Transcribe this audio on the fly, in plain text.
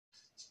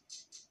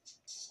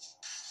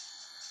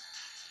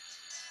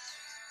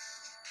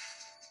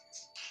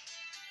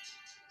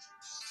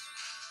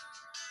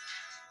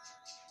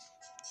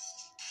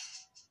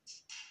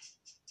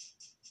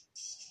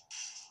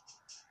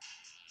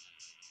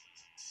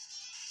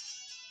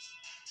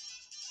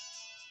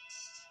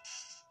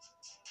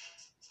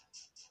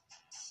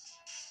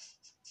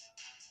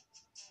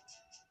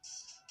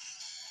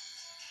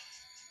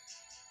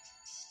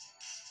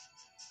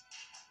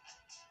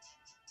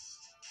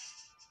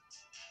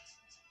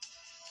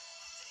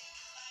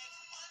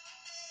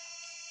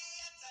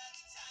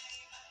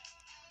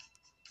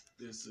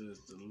This is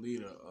the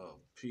leader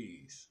of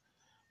Peace,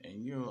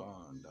 and you're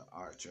on the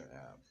Archer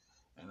app.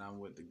 And I'm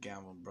with the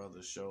Gamble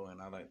Brothers Show, and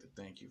I'd like to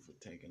thank you for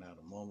taking out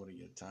a moment of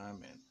your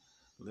time and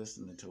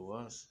listening to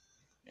us.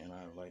 And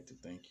I'd like to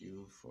thank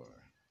you for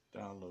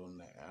downloading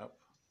the app.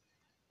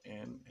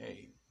 And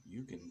hey,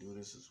 you can do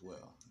this as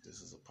well.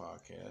 This is a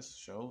podcast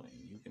show,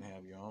 and you can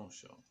have your own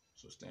show.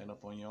 So stand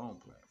up on your own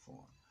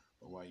platform.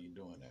 But while you're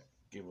doing that,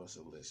 give us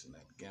a listen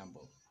at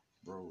Gamble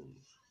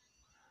Bros.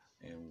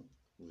 And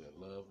we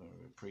love and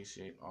we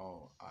appreciate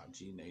all our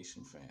G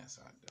Nation fans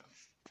out there.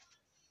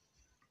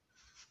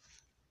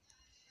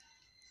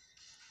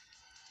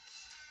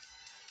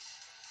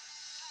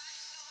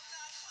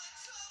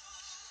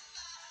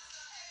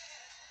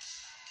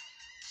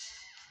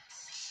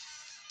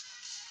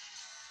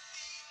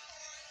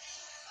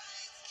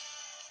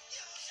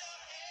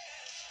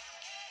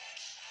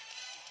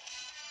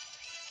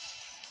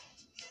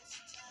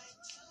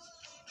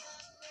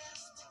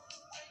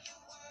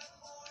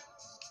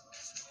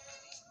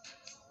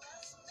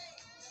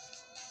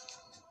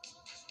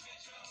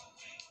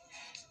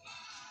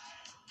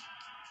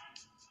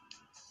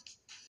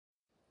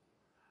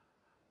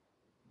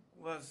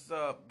 What's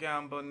up,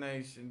 Gamble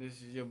Nation?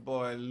 This is your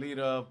boy,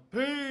 Leader of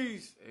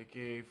Peace,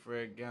 aka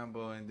Fred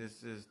Gamble, and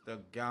this is the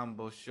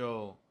Gamble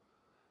Show.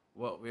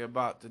 What we're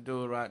about to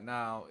do right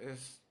now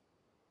is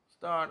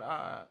start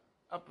our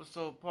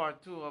episode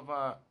part 2 of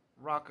our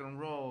rock and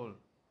roll.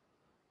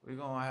 We're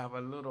gonna have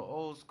a little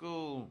old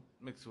school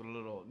mixed with a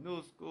little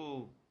new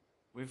school.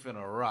 We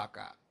finna rock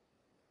out.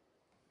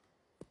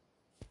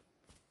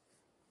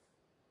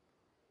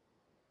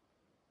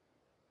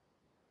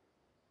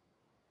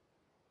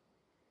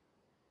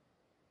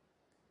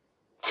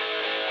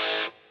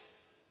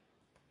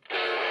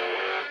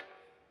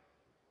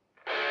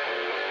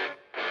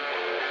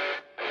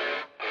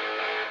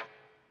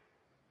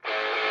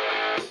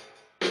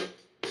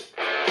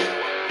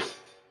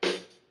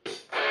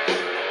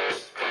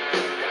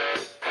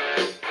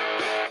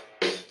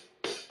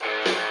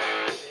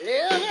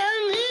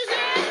 Living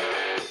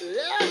easy,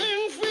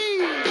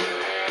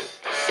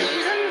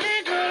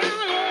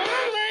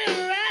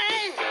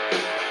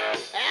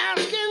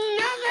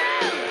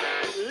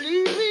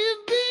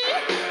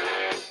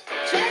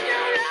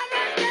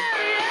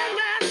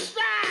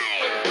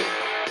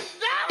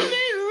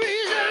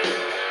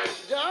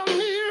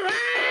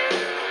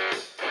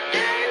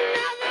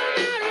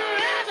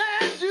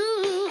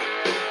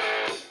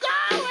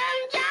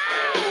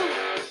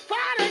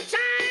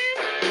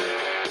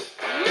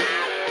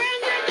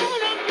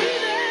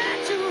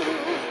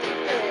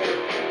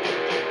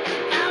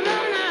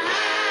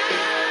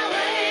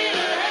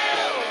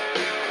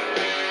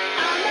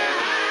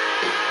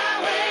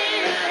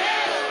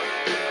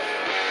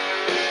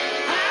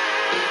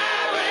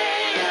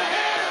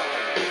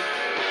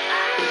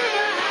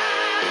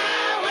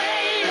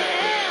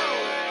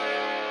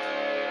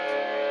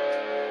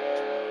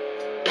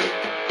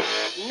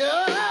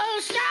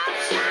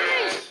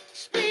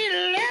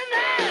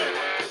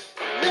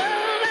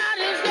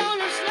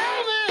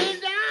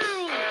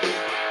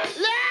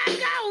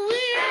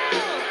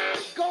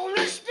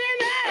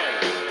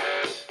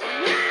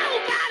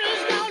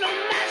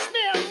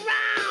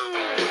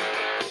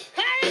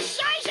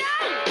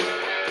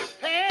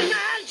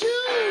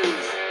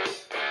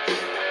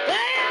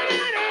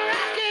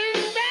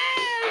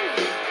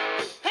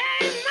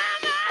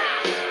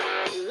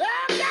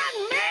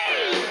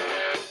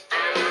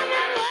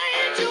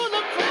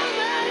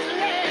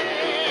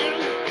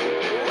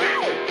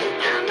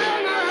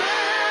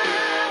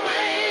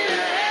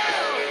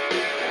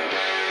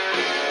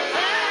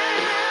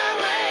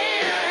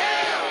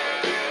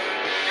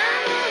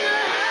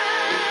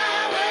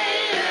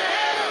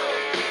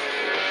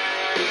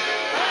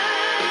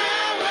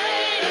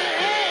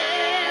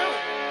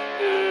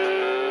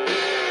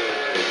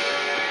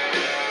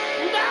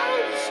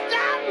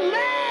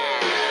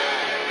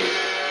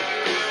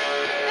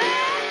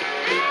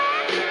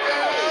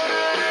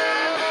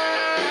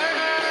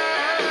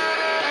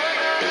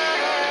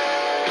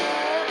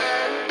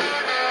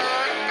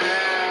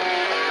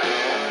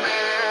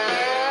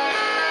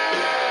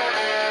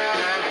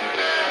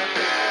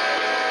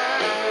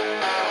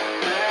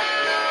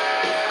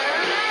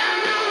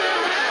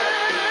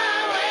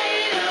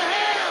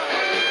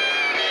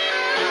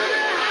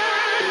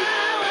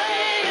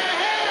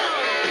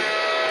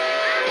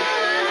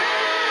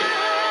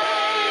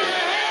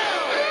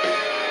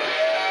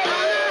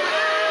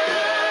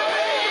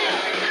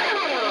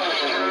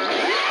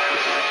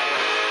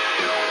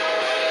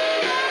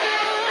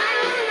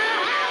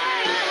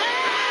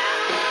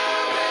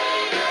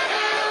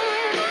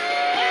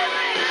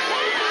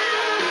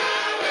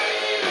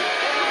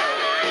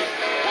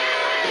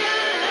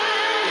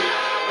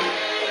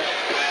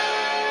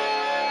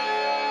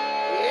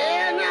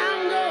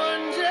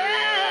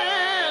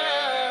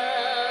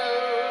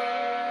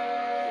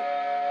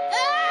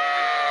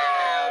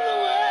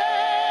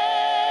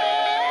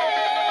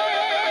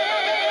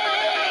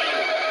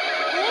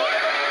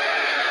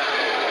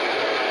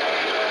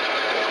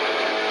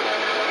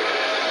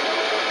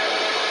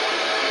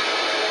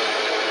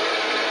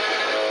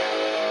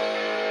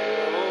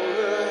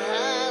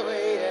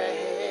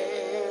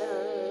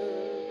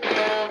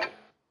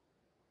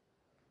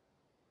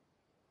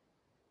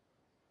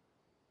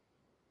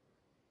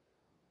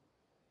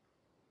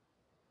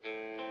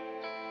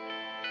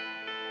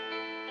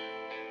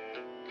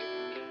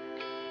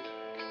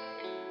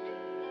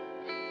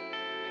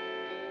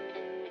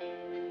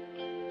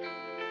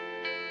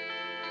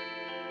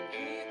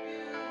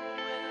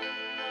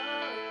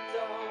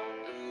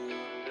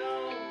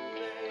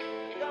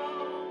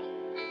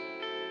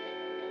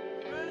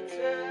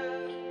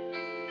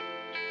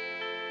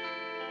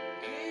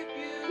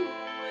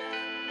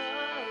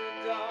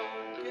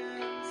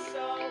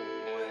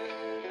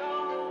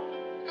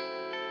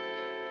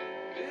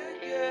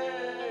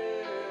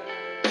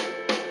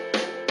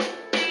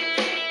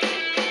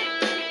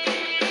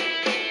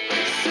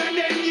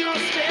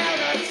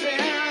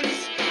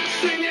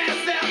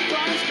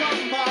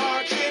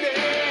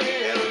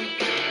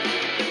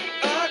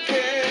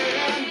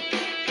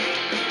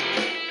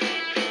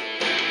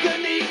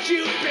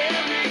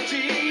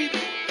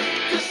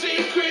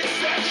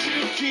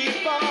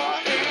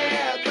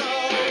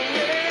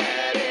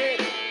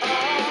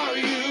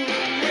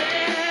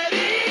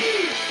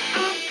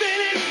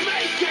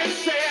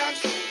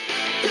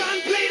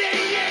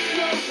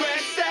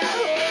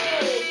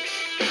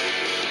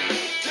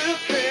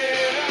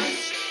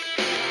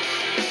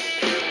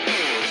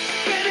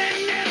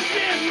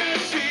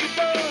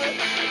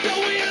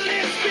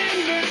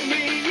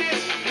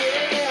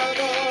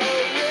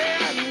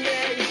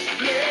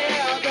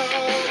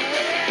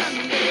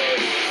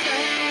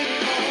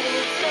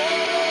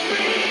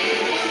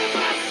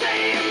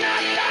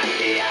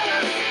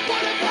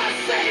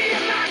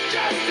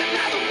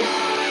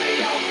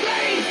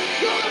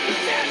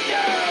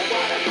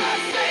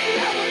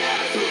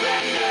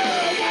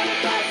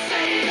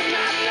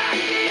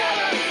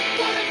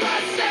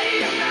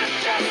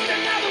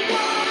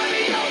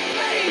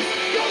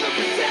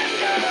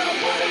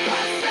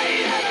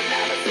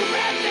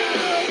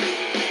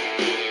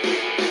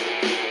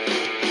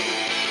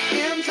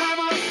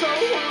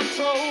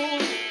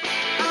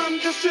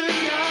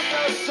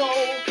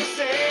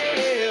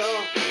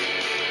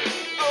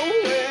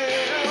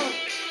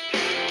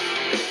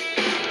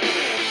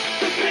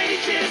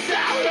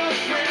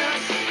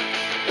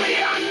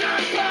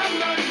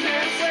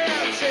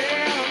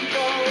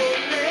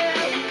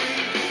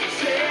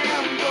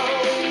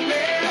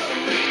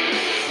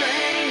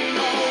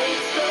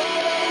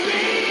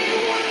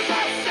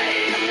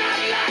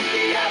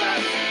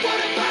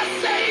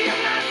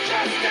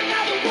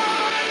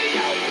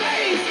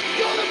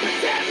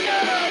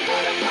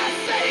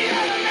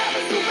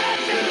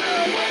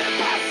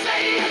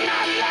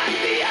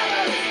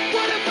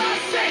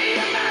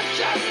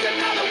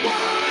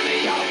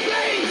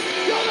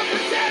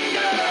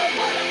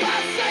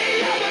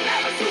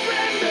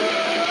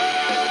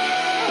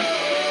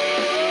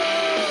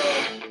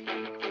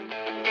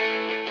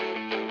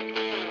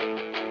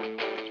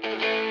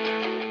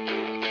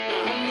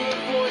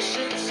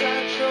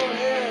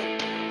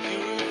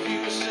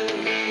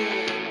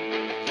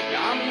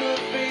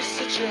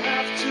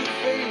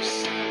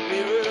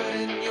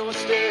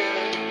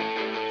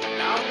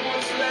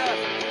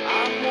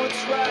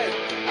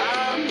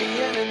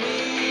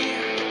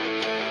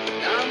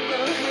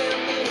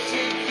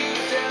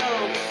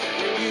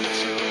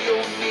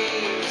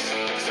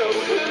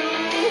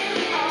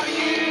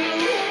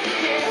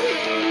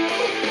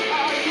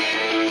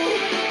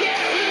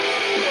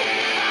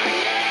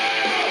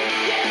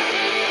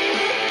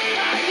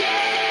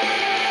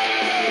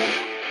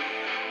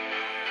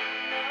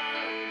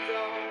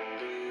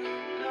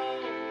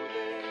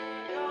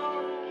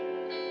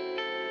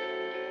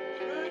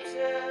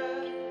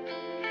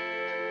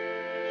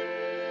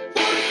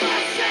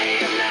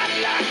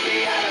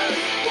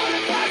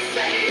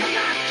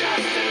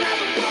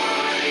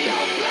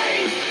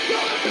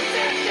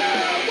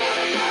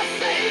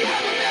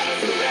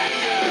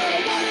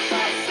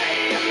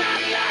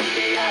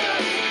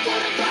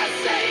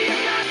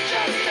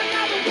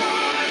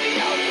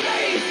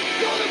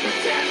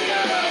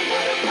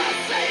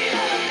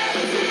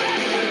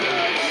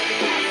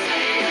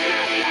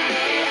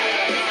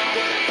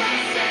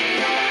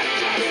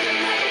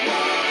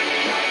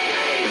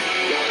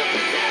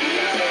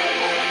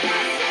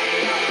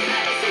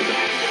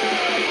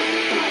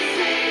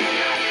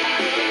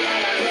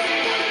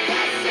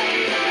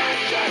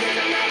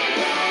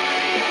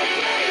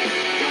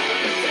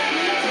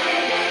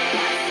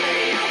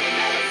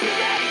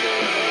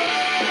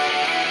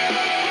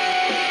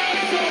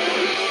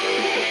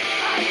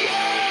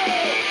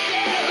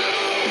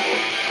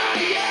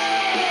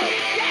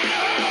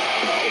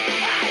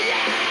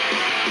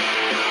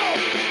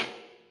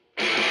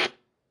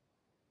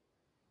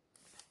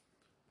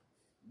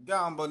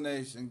 Gamba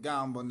Nation,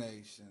 Gamba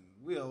Nation.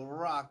 We are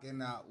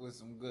rocking out with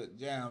some good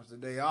jams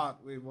today,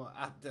 aren't we? Well,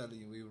 I tell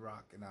you, we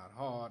rocking out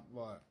hard,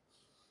 boy.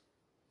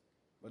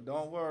 But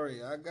don't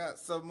worry, I got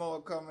some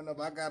more coming up.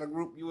 I got a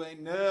group you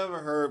ain't never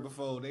heard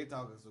before. They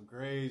talking some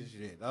crazy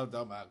shit. I'm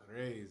talking about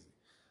crazy.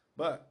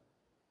 But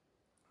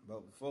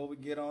before we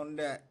get on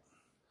that,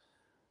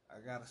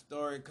 I got a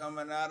story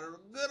coming out of the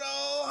good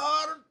old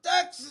heart of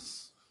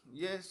Texas.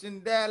 Yes,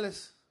 in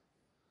Dallas.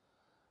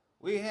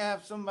 We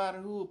have somebody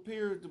who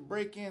appears to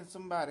break in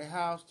somebody's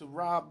house to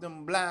rob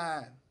them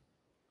blind.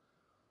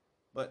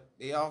 But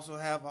they also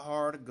have a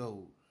heart of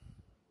gold.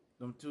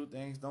 Them two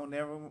things don't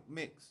ever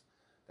mix.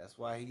 That's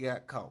why he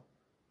got caught.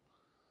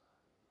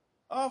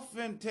 Off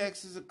in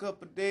Texas a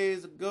couple of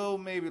days ago,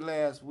 maybe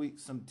last week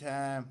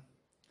sometime,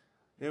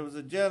 there was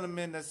a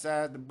gentleman that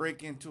decided to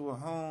break into a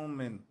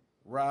home and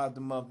rob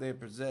them of their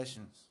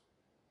possessions.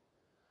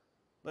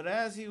 But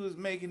as he was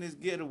making his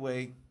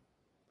getaway,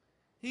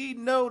 he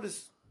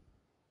noticed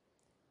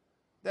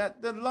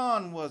that the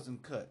lawn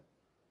wasn't cut.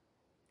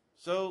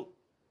 So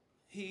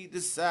he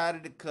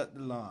decided to cut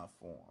the lawn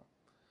for him.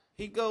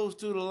 He goes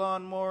to the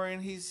lawnmower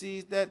and he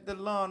sees that the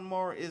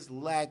lawnmower is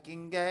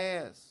lacking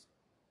gas.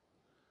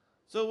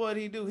 So what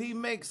he do? He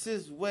makes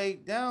his way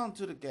down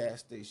to the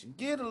gas station,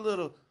 get a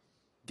little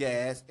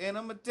gas, and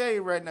I'm gonna tell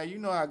you right now, you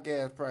know how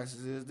gas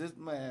prices is. This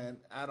man,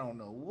 I don't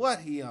know what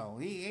he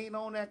on. He ain't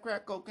on that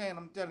crack cocaine.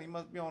 I'm telling you, he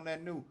must be on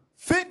that new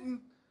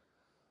fitting.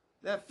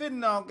 That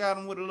fentanyl got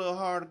him with a little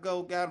hard to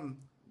go, got him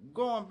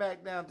going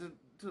back down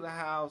to the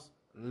house,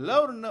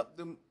 loading up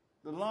the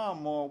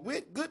lawnmower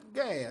with good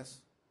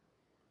gas,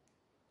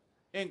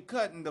 and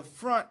cutting the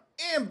front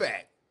and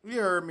back. You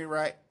heard me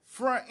right.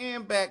 Front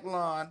and back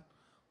lawn.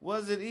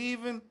 Was it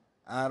even?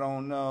 I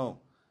don't know.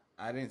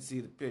 I didn't see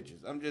the pictures.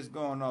 I'm just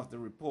going off the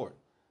report.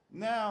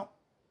 Now,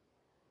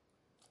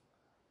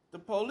 the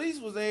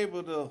police was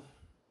able to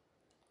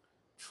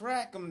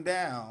track him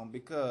down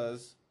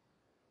because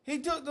he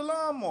took the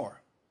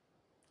lawnmower.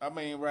 I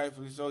mean,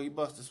 rightfully so. He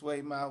busted sway.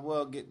 He might as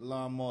well get the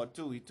lawnmower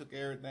too. He took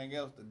everything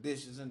else, the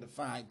dishes and the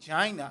fine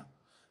china.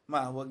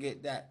 Might as well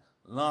get that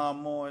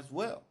lawnmower as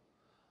well.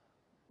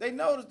 They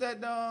noticed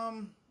that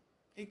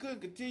he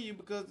couldn't continue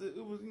because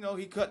it was,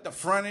 he cut the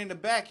front and the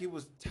back. He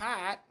was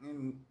tired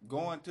and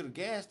going to the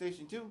gas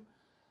station too.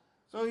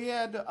 So he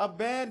had to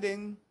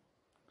abandon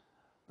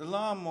the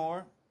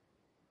lawnmower,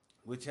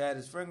 which had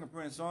his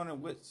fingerprints on it,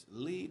 which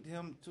lead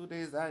him to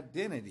his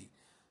identity.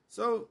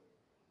 So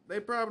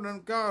they probably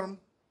done caught him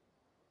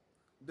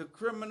the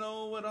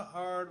criminal with a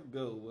heart of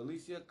gold. At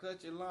least he'll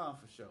cut your lawn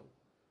for sure.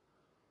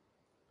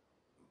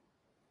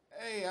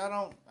 Hey,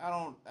 I'll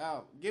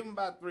give him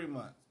about 3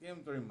 months. Give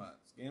him 3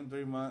 months. Give him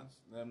 3 months.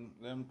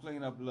 Let him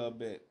clean up a little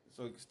bit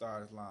so he can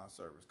start his lawn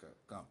service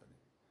company.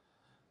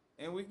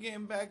 And we're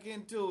getting back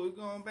into it. We're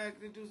going back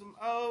into some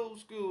old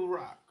school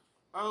rock.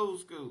 Old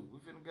school. We're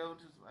finna go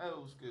to some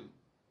old school.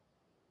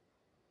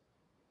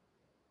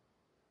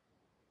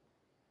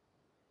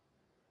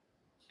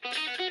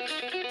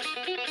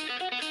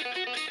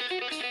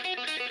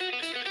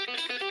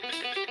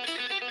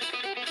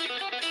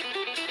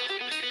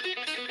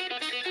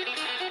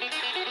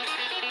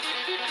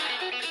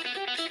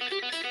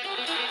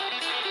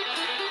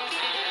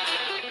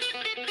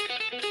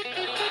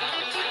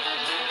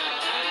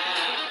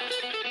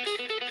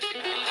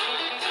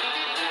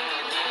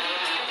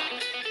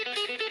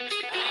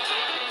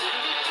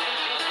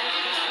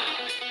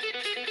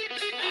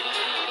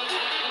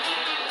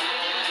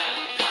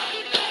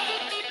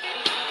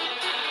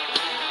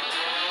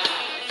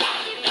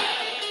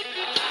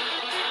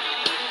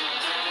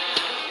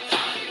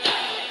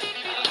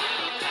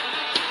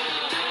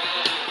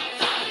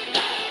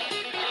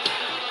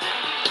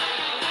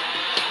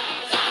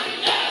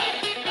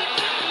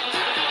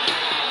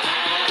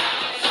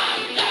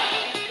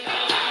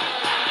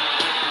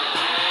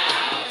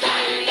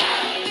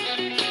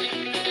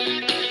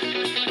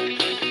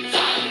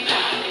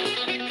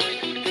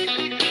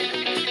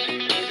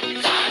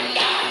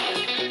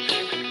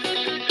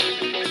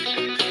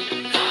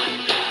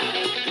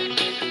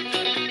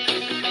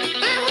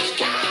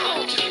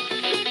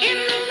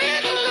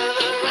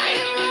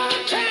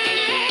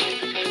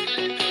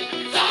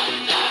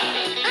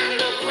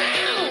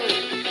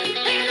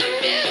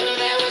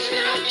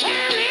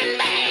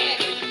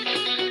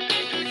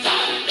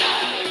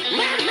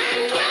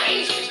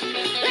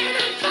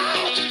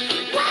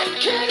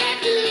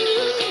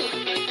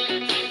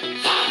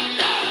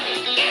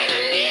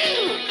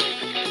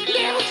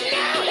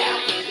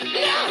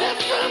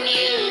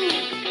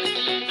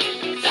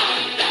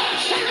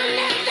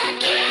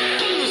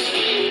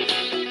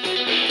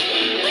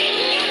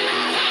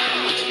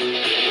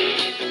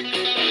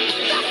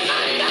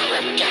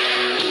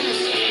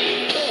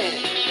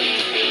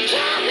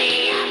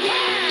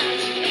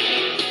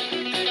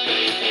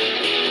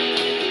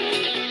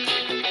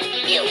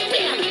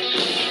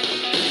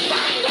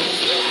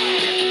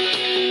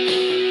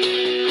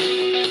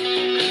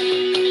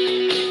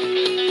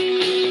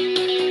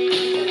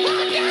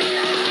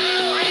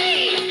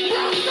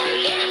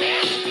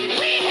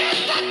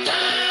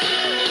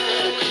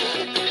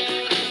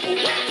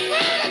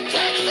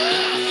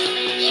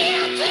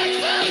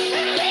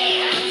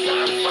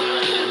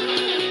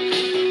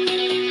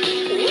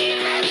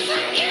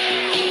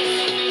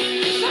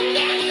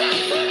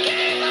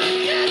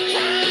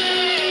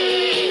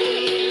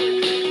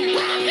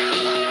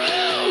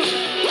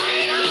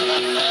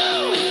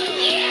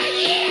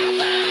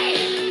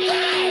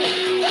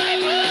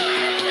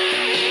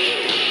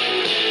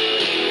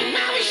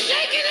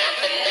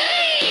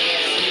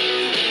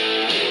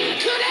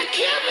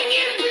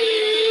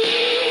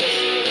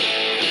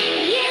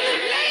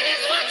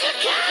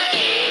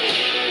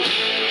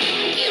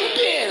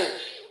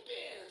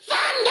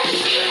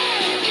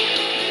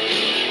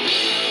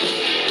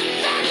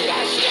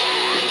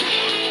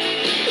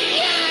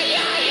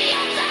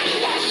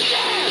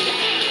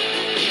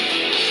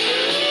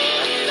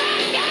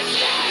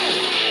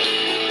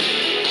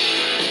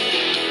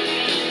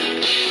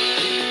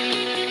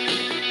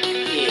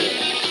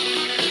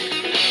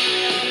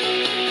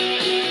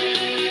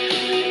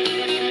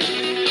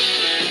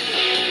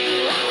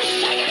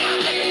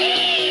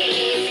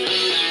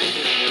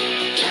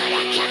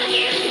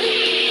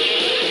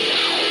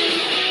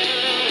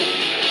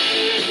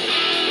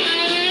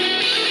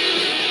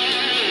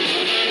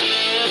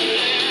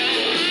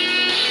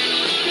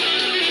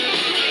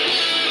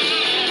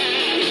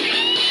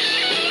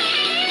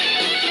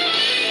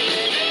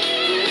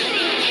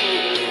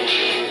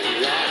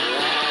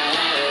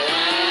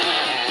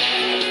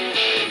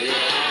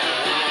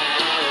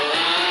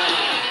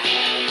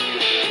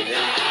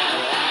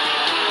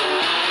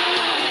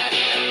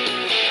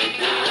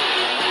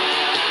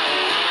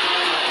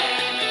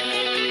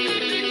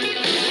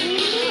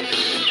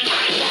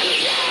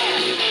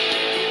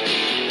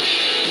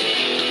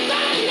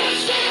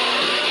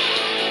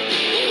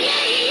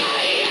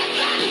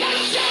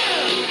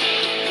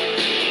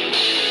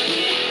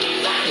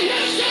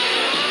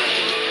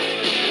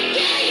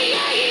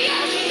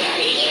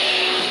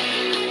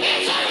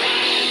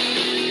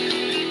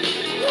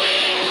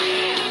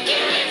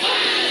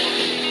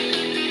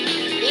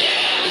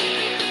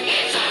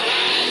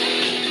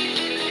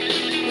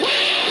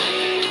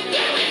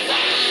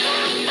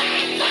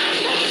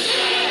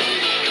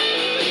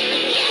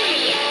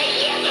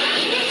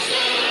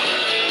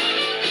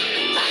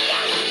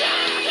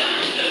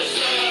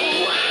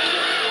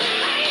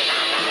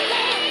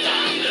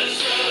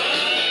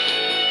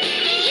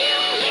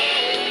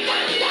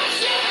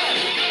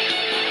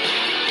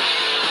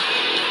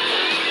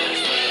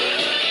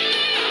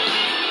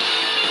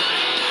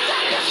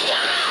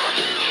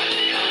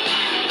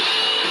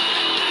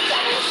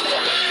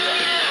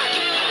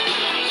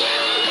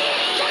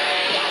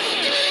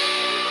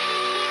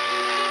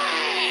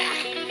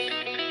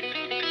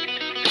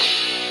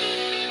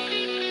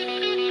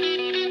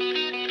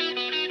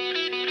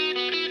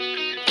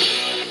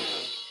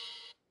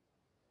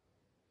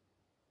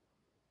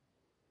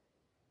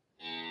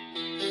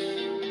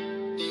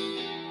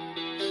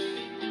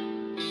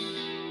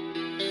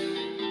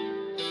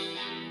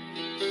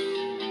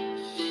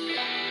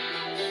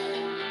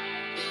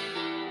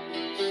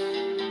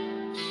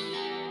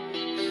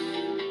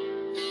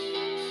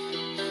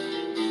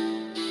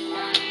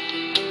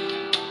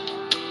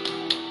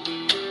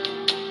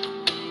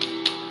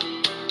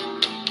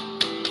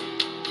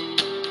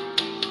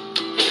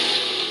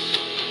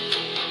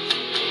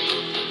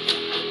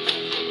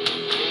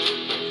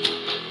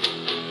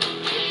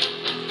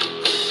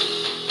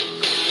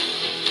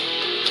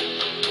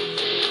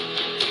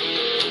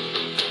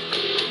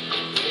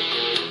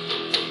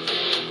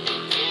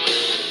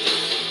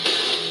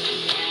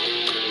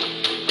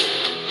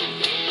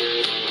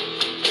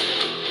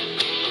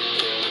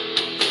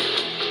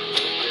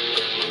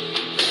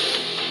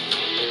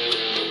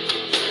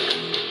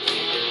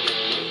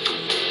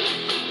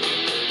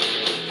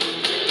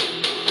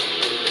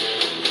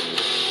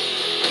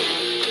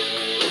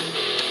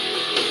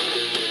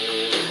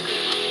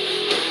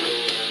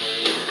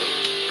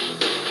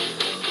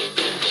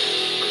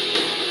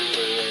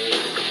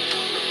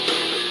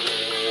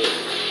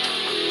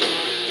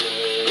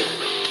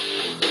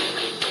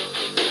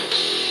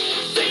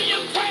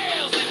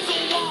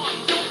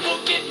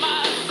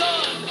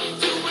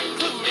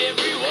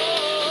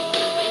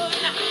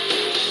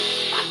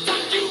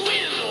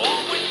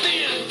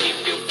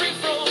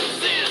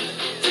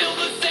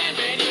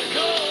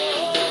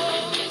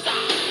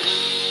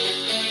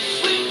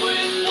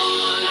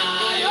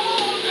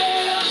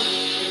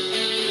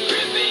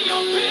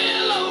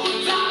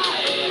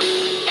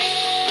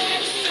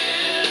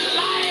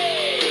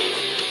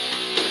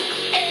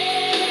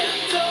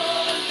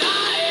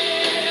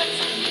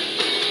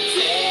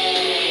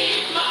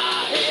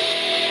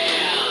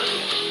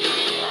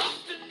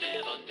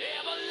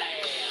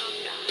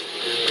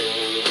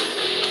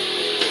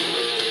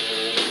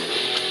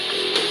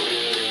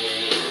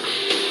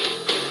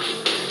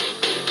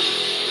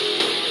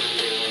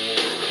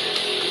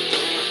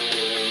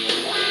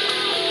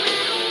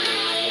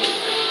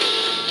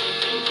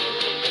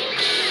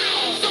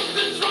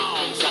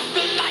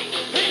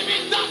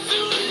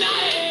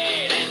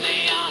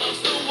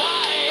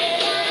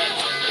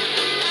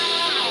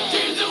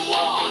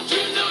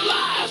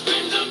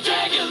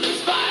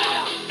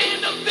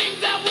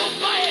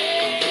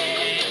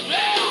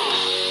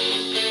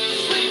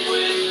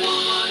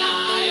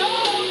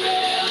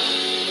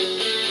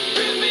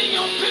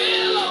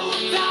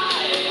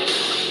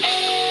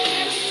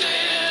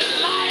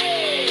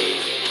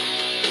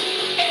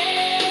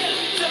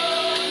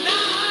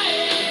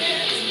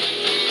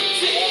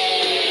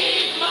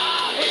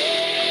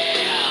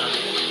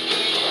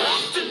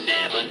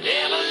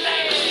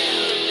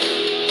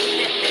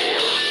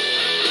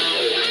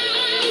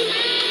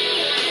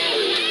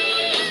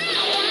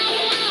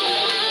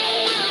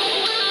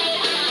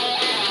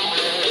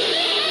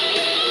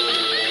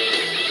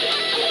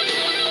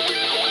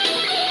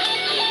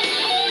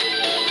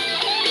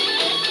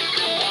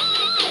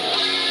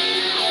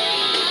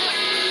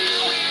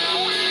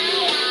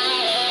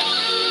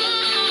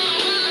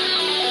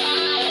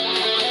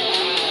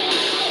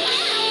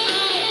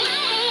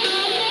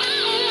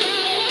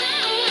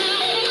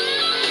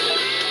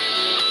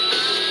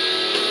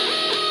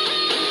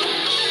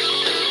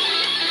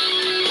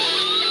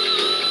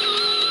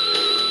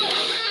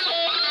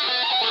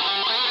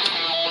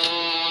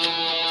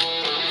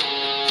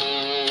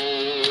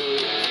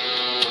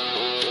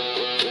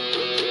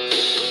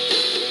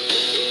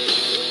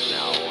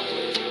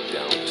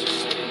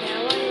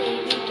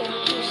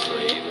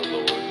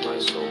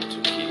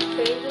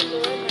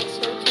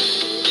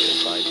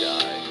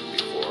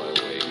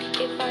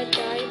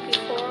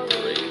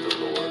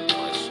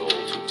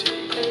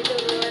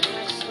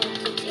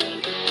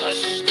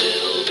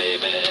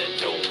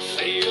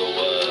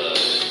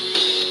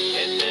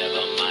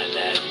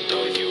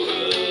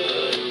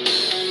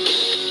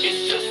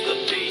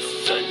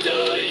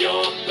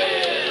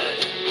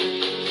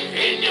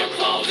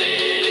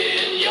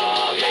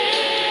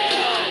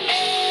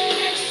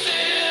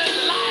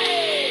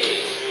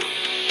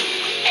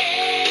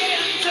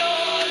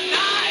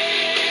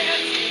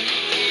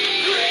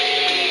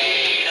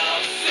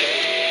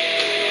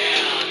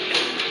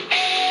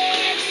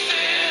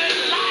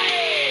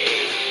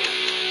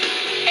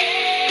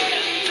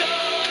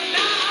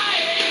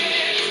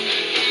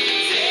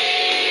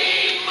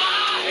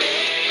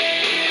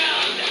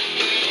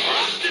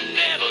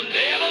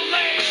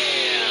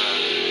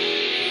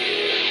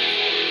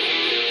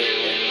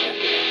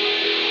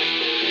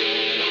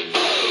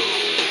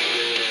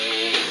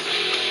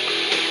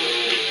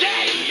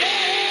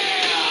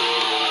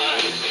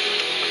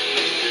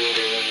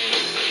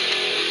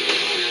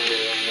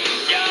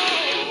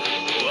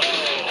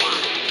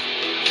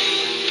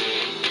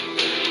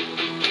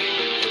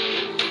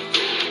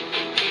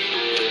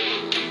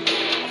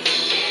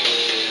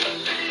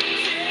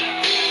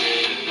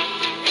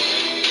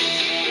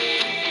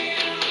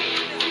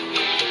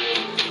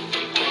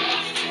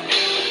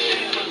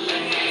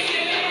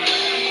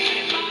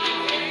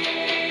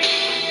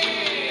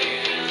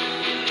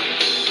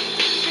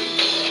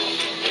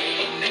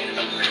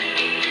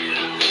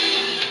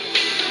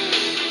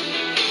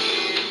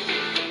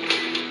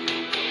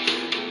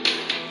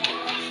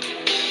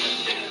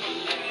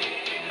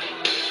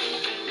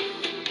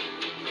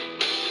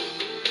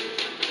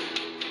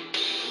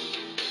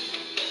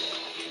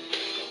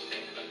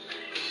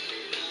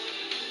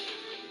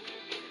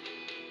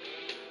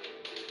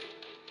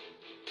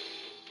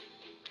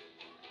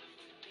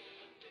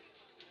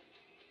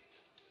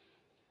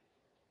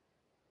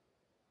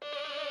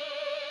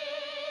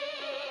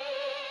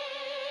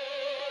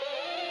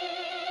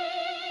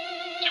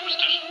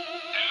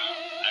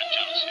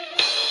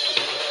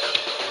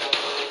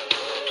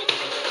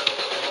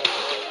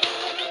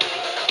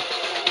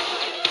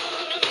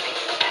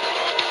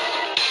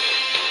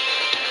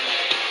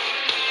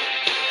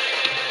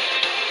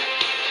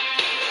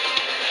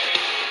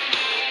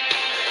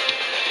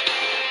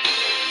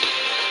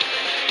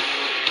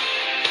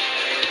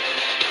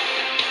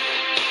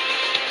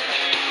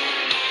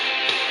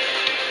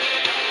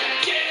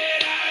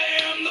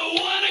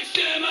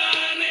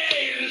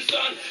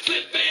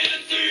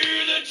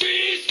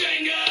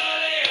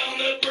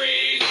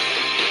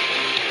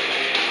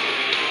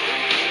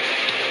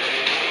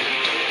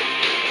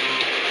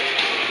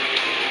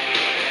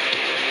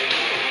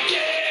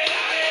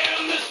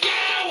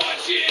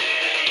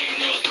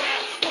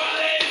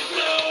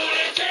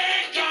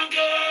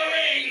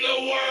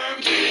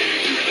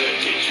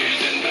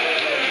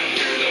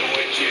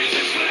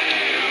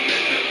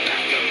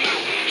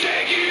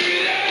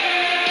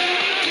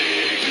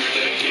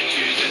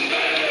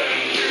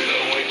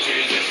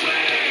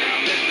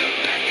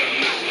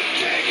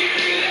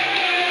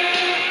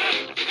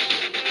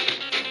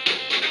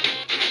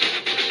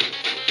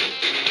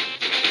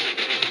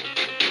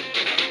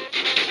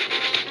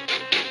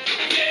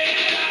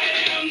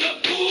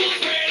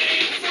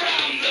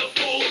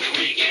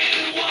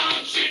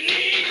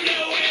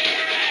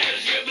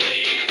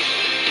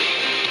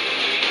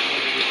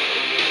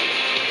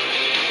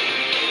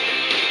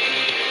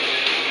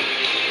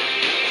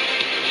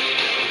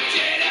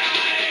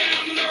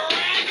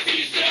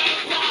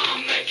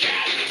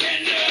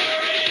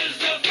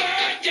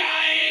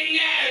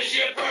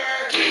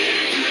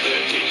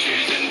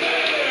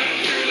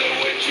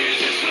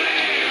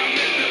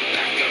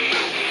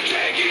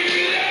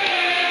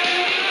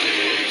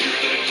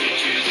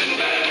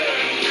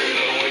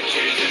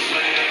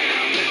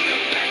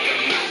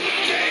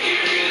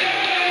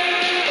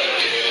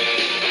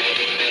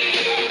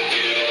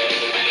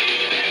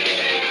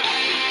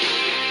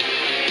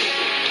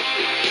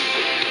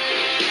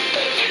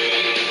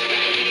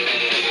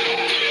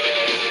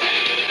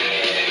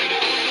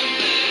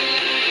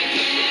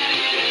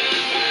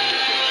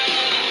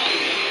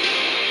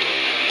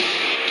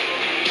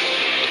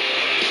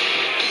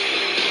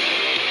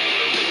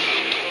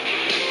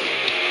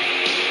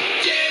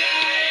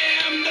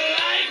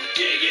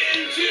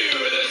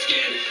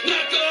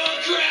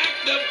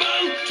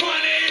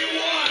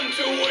 21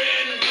 to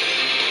win.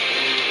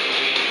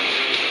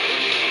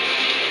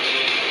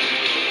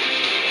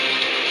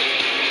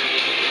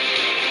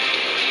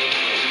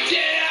 Yeah,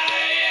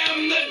 I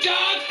am the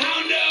dog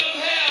hound of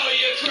hell.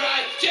 You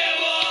cry,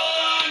 devil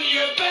on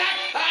your back.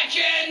 I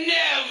can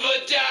never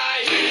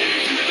die.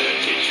 Dig through the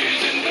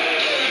ditches and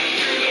burn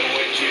through the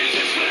witches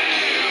and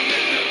slam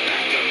in the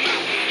back of my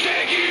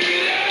drag you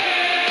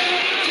there.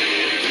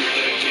 Dig through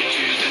the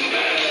ditches and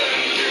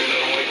burn through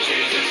the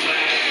witches and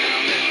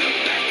slam in the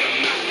back of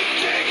my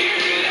drag you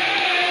there.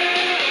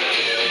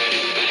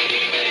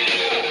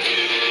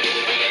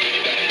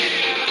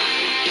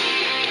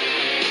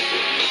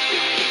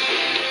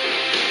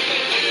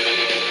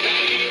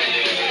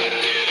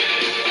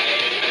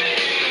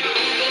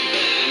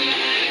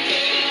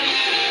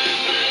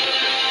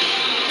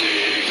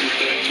 Dig through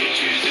the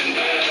ditches and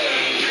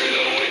burn through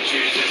the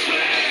witches and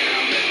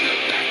slam in the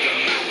back of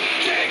my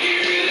drag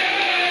you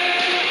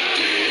there.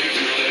 Dig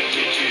through the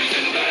ditches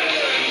and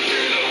burn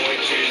through the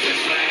witches and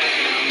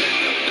slam in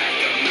the back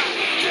of my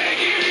drag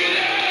you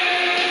there.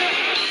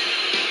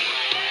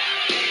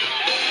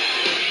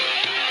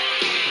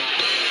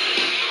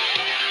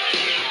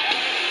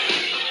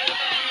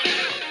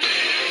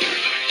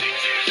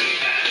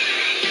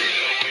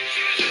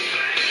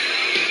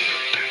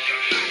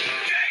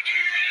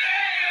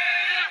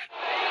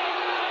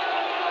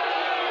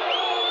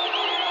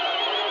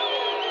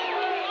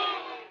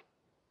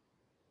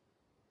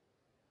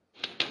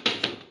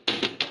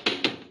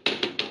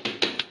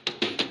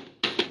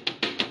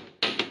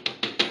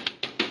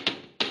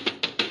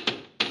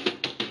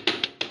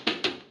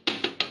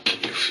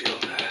 You feel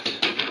that?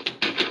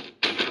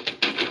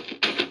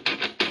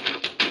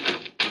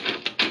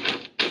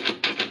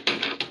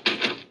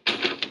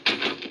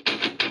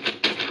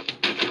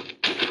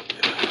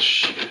 Oh,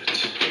 shit.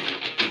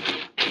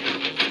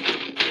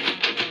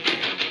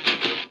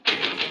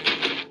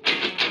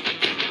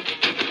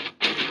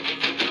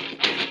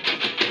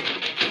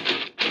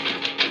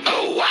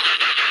 Oh, wow.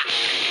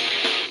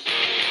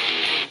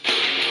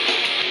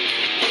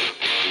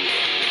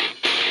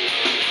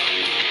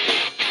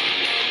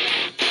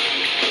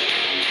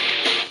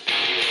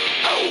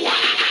 Oh, wow.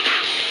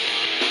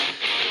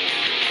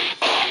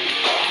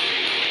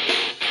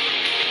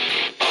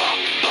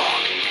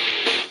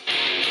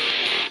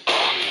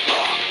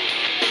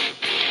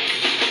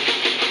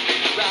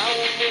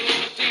 Drowning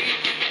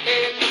deep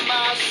in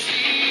my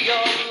sea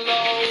of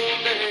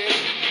loathing,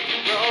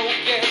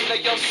 broken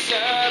your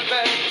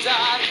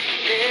serpentine.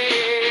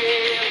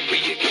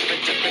 Will you give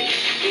it to me?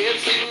 It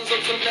seems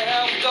what's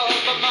left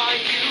of my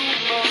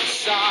human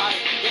side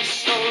is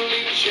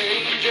slowly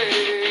changing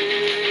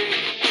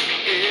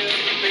in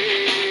me.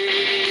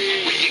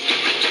 Will you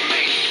give it to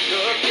me?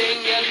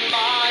 Looking at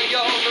my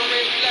own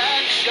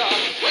reflection,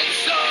 when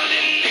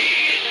suddenly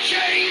it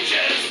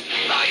changes,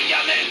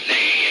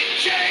 violently it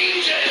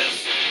changes.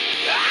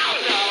 Oh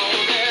no,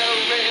 there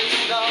is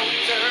no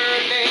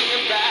turning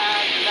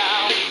back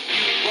now.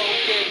 You've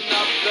woken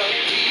up the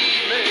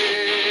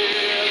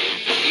demon.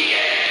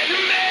 Yeah,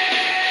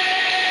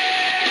 man.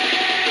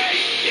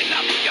 Get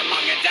up, come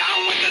on, get down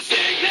with the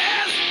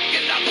sickness.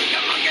 Get up,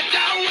 come on, get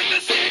down with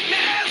the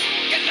sickness.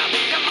 Get up,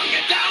 come on,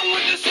 get down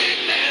with the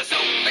sickness.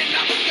 Open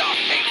up your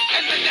hate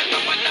and let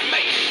everyone to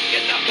make.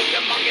 Get up,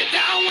 come on, get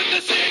down with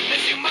the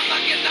sickness. You mama,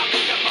 get up,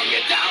 come on,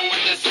 get down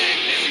with the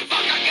sickness. You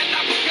fucker, get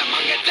up, come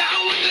on, get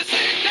down with the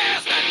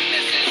sickness. And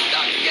this is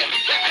the gift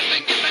that has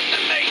been given to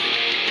me.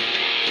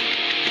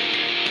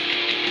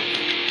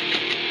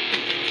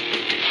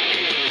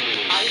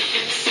 I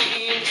can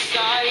see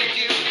inside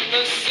you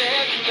the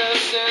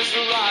sickness is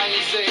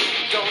rising.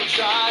 Don't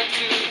try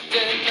to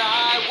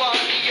deny what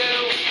you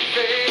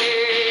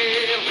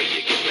feel. Will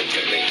you give it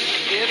to me?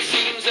 It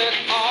seems that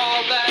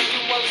all that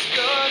was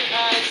good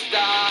has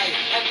died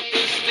and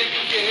is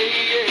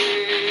decaying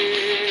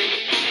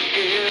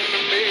in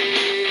me.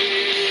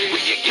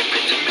 Will you give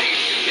it to me?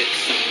 It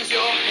seems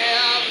you're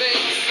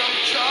having some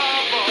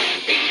trouble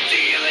in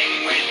dealing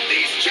with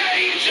these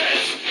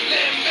changes,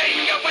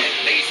 living with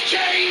these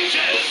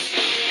changes.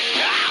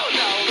 Oh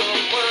no, the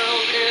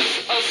world is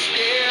a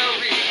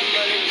scary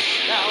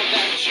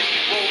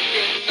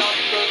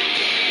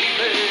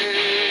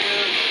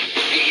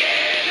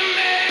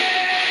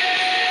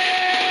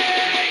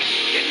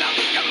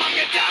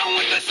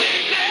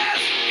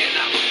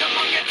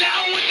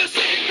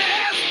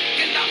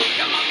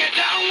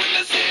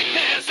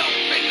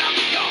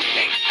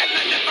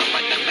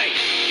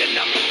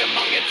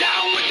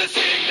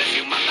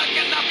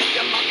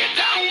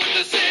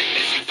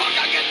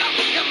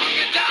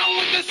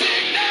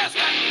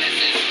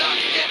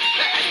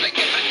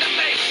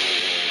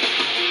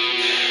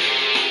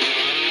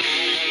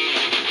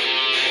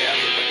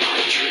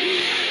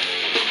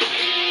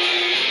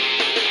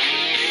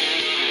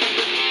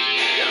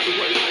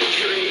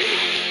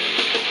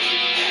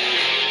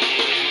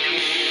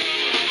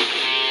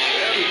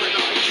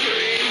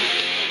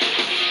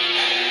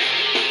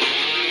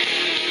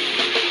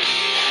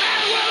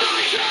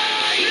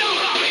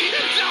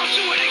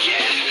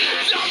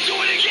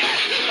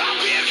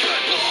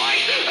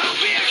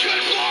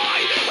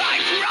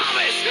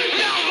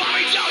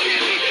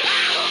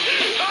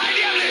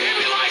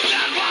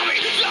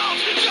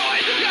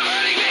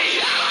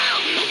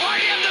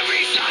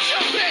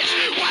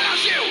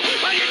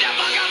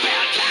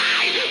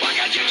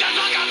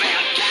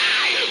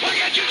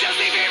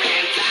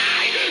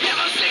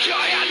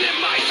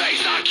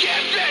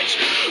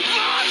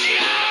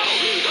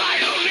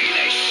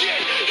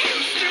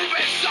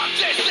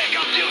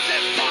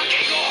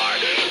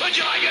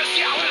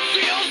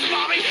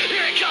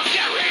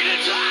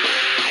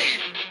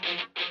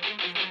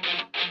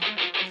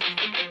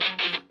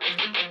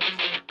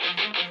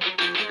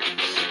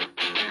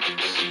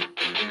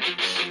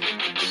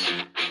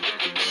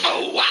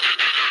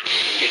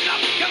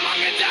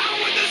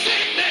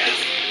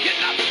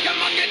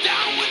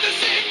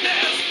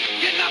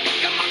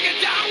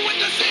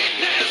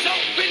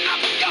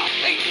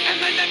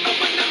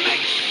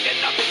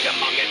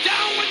Come on, get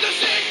down with the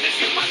sickness,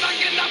 you must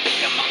get up.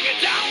 Come on, get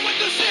down with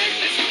the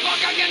sickness, you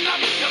fucking get up.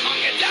 Come on,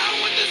 get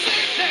down with the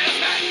sickness,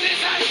 man,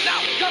 this has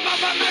now come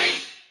over me.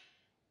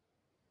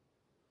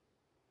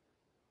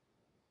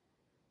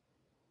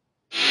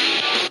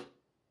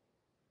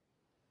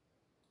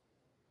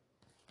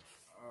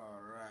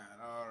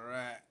 All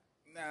right.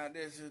 Now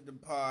this is the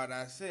part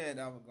I said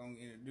I was gonna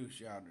introduce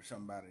y'all to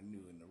somebody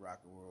new in the rock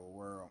and roll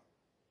world.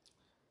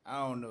 I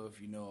don't know if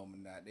you know them or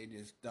not. They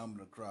just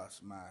stumbled across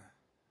my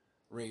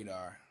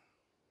radar.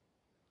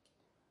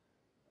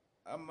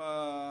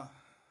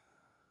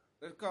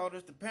 Let's call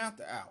this the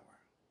Panther Hour.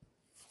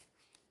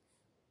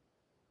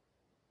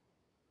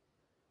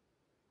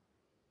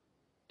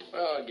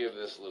 Well, I'll give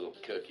this little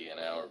cookie an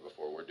hour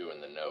before we're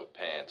doing the no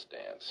pants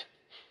dance.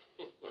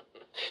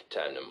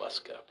 Time to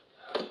musk up.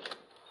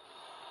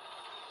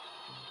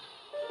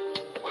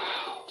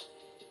 Wow.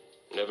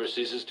 Never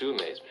ceases to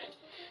amaze me.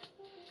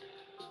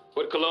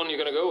 What cologne you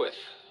gonna go with?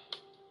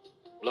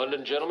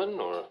 London Gentleman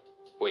or...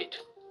 Wait.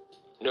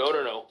 No.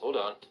 Hold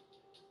on.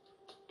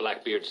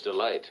 Blackbeard's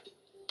Delight.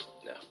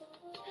 No.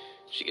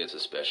 She gets a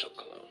special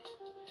cologne.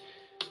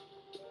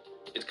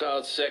 It's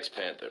called Sex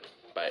Panther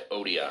by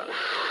Odeon.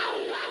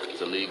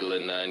 It's illegal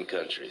in 9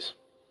 countries.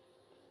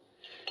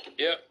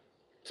 Yep.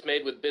 It's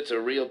made with bits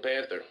of real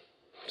panther.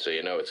 So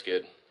you know it's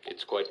good.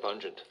 It's quite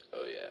pungent.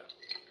 Oh, yeah.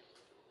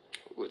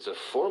 Ooh, it's a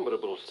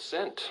formidable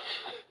scent.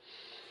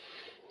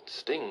 It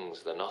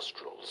stings the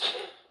nostrils.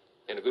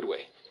 In a good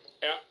way.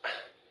 Yeah.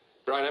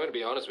 Brian, I'm going to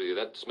be honest with you.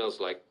 That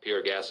smells like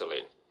pure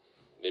gasoline.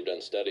 They've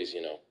done studies,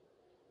 you know.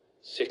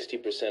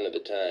 60% of the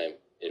time,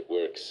 it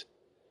works.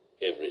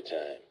 Every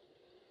time.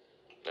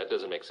 That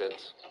doesn't make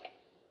sense.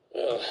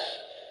 Well,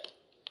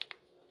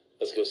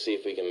 let's go see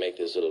if we can make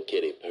this little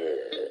kitty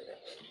purr.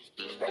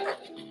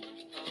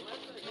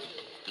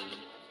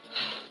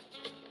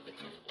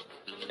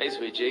 Hey,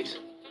 sweet cheeks.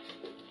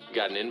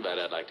 Got an invite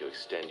I'd like to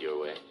extend your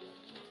way.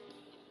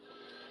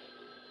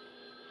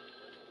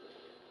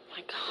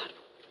 My God.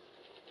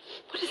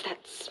 What is that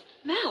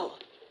smell?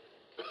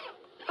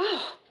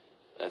 Oh.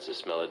 That's the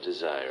smell of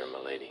desire, my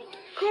lady.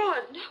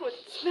 God, no, it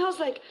smells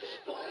like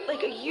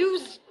a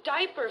used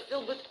diaper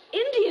filled with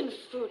Indian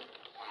food.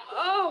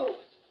 Oh,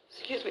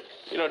 excuse me.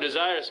 You know,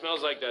 desire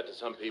smells like that to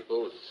some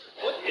people.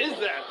 What is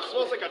that? It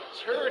smells like a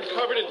turd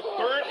covered in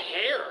burnt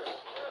hair.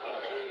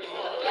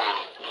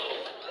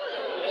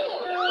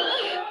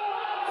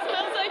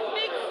 Smells like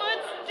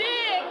Bigfoot's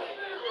dick.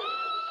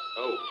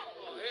 Oh.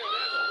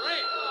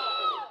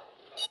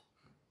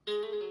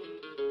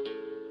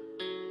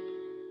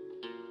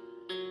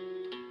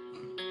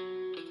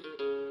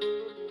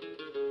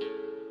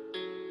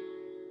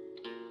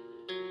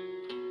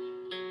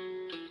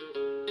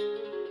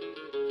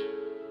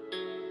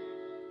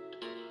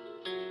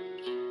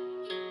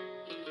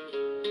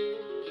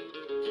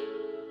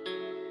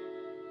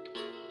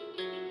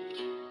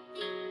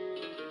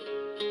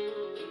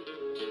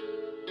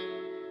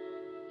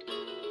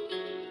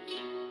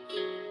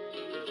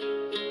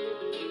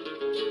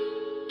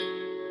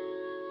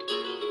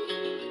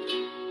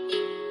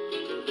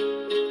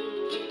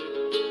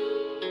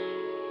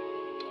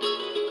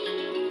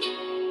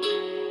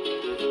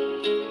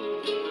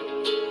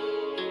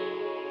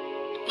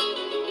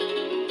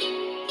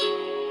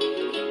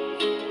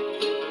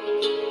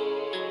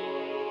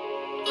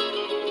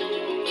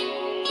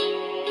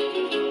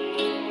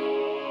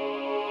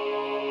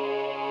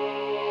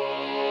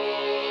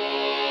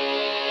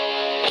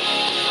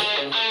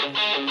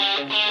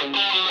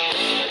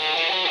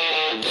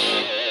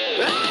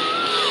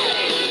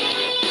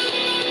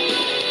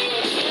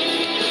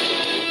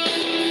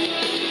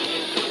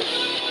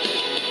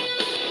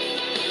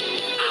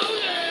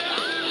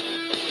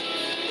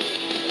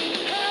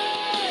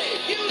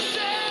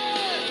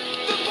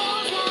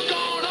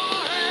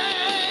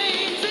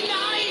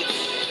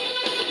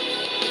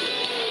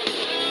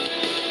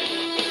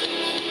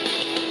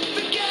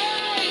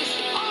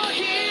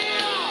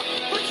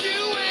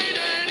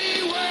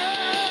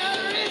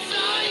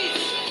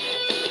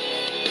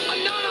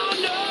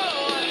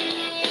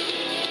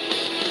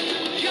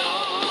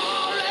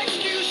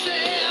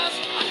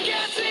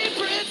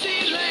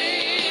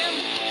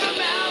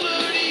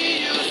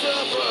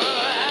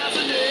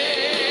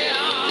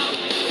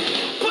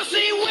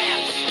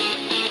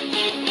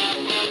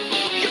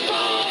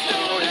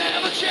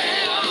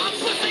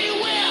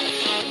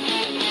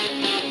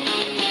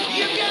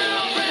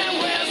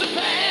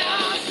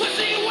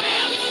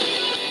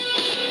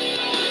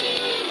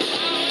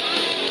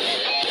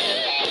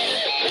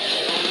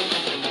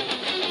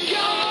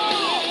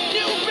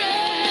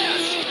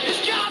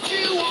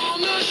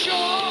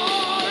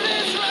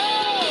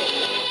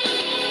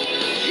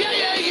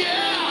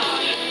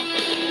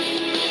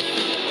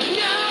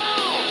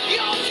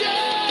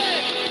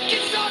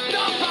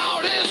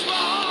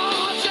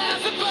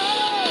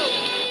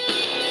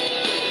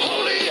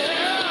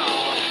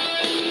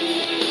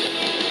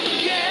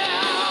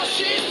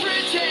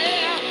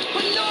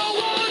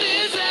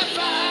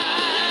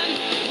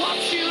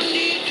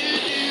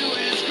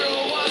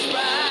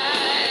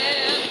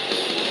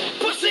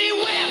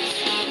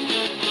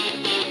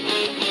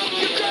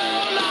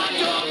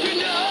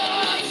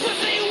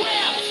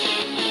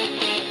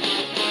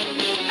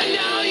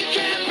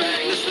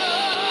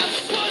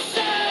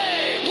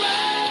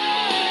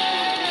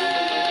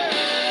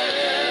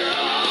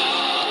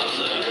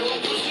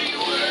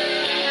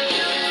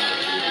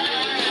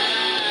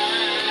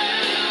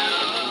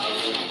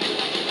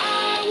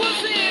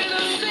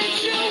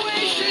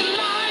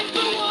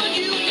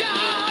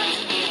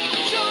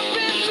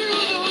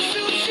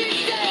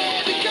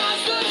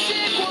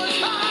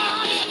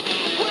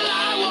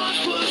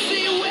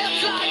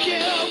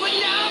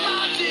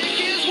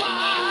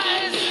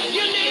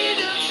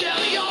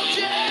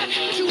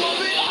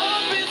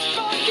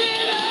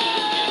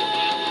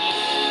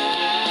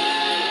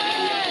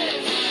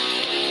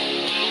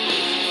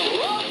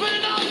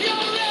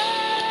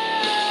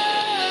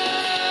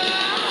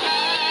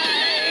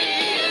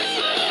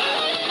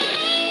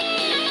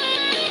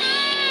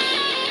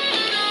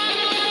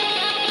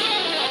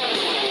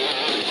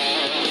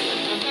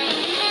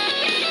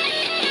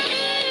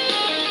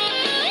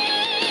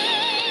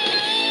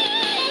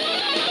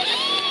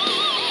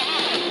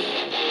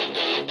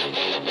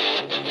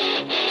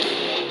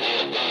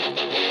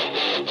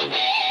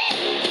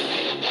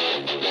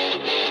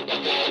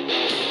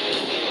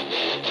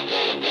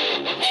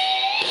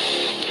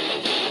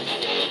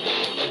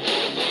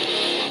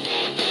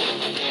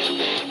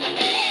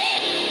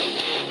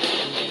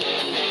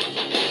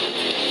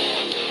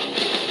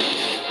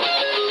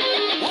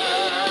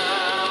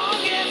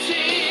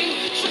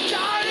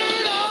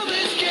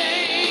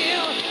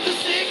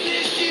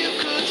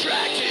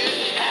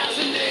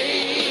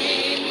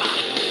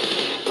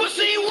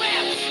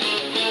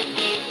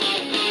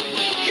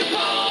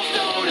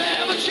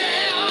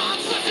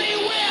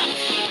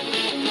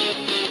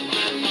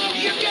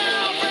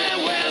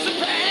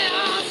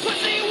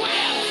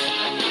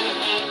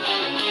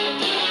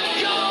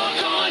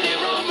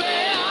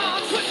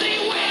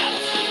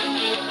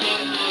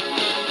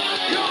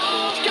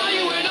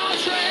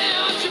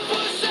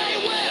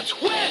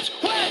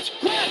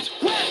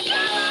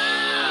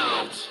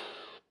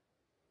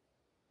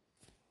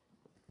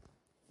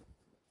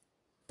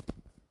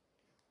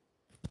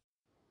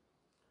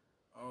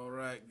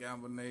 right,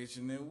 Gamble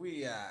Nation, and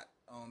we out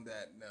on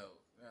that note.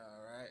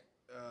 All right.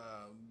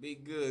 Be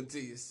good to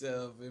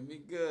yourself and be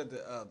good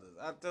to others.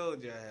 I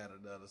told you I had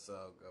another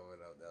song coming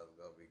up that was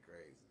gonna be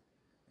crazy,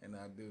 and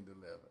I do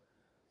deliver.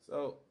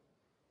 So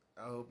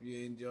I hope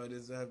you enjoyed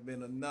this. Has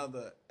been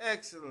another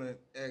excellent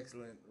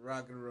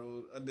rock and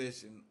roll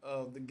edition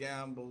of the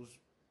Gambles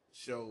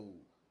Show.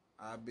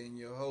 I've been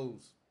your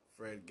host,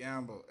 Fred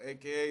Gamble,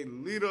 aka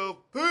Leader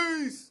of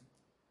Peace.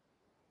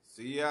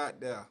 See you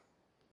out there.